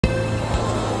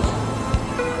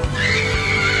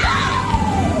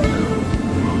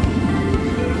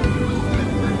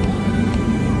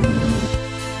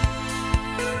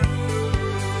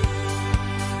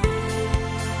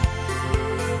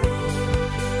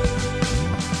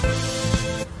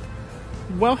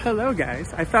Well, hello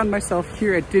guys. I found myself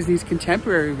here at Disney's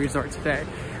Contemporary Resort today.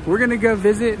 We're gonna go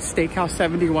visit Steakhouse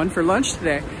 71 for lunch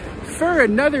today for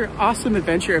another awesome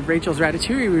adventure of Rachel's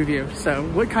Ratatouille review. So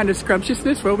what kind of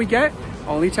scrumptiousness will we get?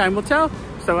 Only time will tell.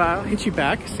 So I'll hit you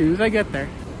back as soon as I get there.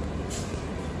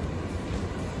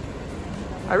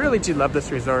 I really do love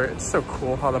this resort. It's so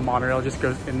cool how the monorail just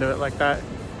goes into it like that.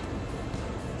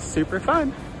 Super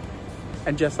fun.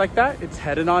 And just like that, it's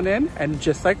headed on in, and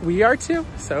just like we are too.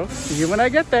 So see you when I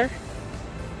get there.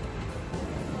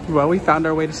 Well, we found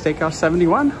our way to Steakhouse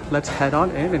 71. Let's head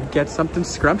on in and get something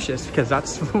scrumptious, because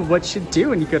that's what you do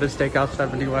when you go to Steakhouse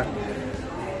 71.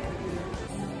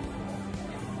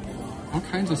 All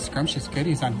kinds of scrumptious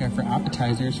goodies on here for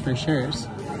appetizers, for sure.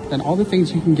 Then all the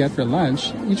things you can get for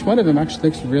lunch, each one of them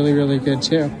actually looks really, really good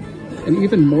too. And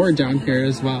even more down here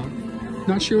as well.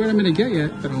 Not sure what I'm gonna get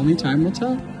yet, but only time will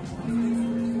tell.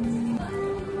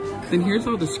 Then here's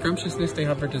all the scrumptiousness they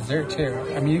have for dessert too.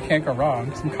 I mean, you can't go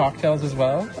wrong. Some cocktails as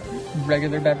well,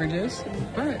 regular beverages,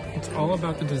 but it's all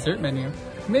about the dessert menu.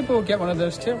 Maybe we'll get one of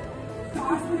those too.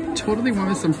 Totally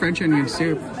wanted some French onion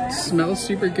soup. It smells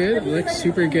super good, it looks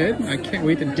super good. I can't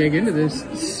wait to dig into this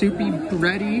soupy,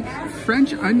 bready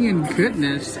French onion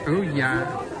goodness. Oh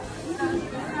yeah.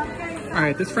 All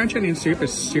right, this French onion soup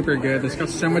is super good. It's got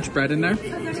so much bread in there.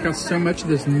 It's got so much of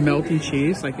this melty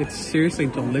cheese. Like, it's seriously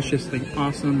deliciously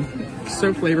awesome.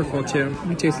 So flavorful too.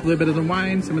 You taste a little bit of the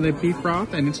wine, some of the beef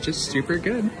broth, and it's just super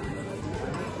good.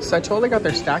 So I totally got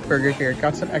their stack burger here.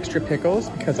 Got some extra pickles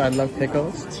because I love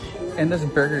pickles. And this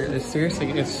burger is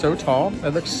seriously, it's so tall.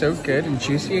 It looks so good and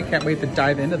juicy. I can't wait to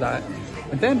dive into that.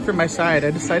 And then for my side,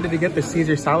 I decided to get the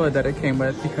Caesar salad that it came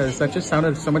with because that just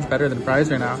sounded so much better than fries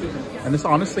right now. And this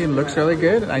honestly looks really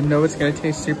good. And I know it's gonna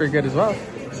taste super good as well.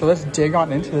 So let's dig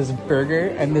on into this burger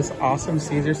and this awesome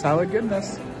Caesar salad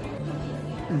goodness.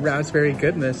 Raspberry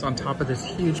goodness on top of this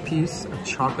huge piece of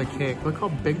chocolate cake. Look how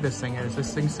big this thing is.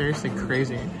 This thing's seriously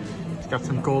crazy. It's got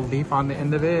some gold leaf on the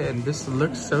end of it, and this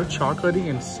looks so chocolatey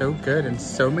and so good in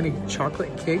so many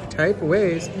chocolate cake type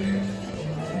ways.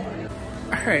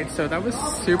 All right, so that was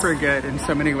super good in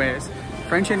so many ways.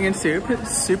 French onion soup,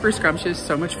 super scrumptious,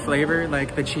 so much flavor,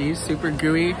 like the cheese, super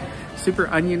gooey, super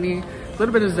oniony, a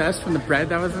little bit of zest from the bread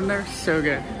that was in there, so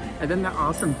good. And then the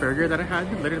awesome burger that I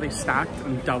had, literally stacked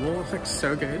and double, it's like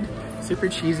so good. Super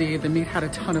cheesy, the meat had a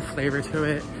ton of flavor to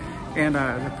it. And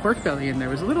the pork belly in there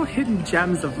was little hidden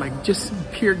gems of like just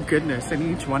pure goodness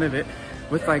in each one of it,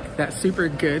 with like that super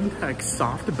good, like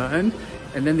soft bun.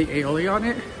 And then the aioli on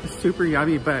it, super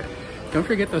yummy, but don't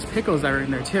forget those pickles that were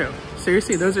in there too.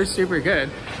 Seriously, those are super good.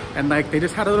 And like, they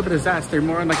just had a little bit of zest. They're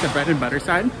more on like the bread and butter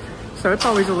side. So it's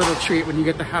always a little treat when you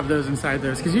get to have those inside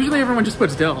those, because usually everyone just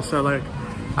puts dill. So like,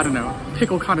 I don't know,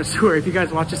 pickle connoisseur. If you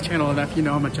guys watch this channel enough, you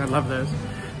know how much I love those.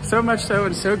 So much so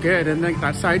and so good. And like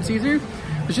that side Caesar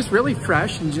was just really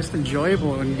fresh and just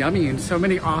enjoyable and yummy in so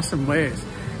many awesome ways.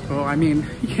 Well, I mean,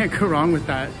 you can't go wrong with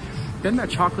that. Then that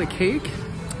chocolate cake,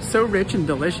 so rich and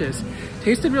delicious.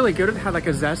 Tasted really good. It had like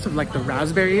a zest of like the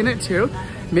raspberry in it too,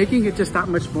 making it just that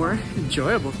much more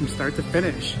enjoyable from start to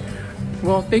finish.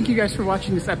 Well, thank you guys for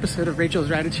watching this episode of Rachel's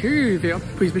Ratatouille review.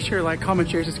 Please be sure to like, comment,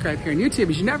 share, subscribe here on YouTube,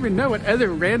 because you never know what other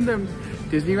random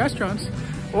Disney restaurants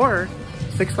or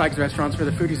Six Flags restaurants for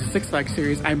the Foodies of Six Flags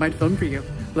series I might film for you.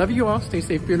 Love you all. Stay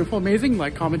safe, beautiful, amazing.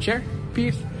 Like, comment, share.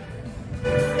 Peace.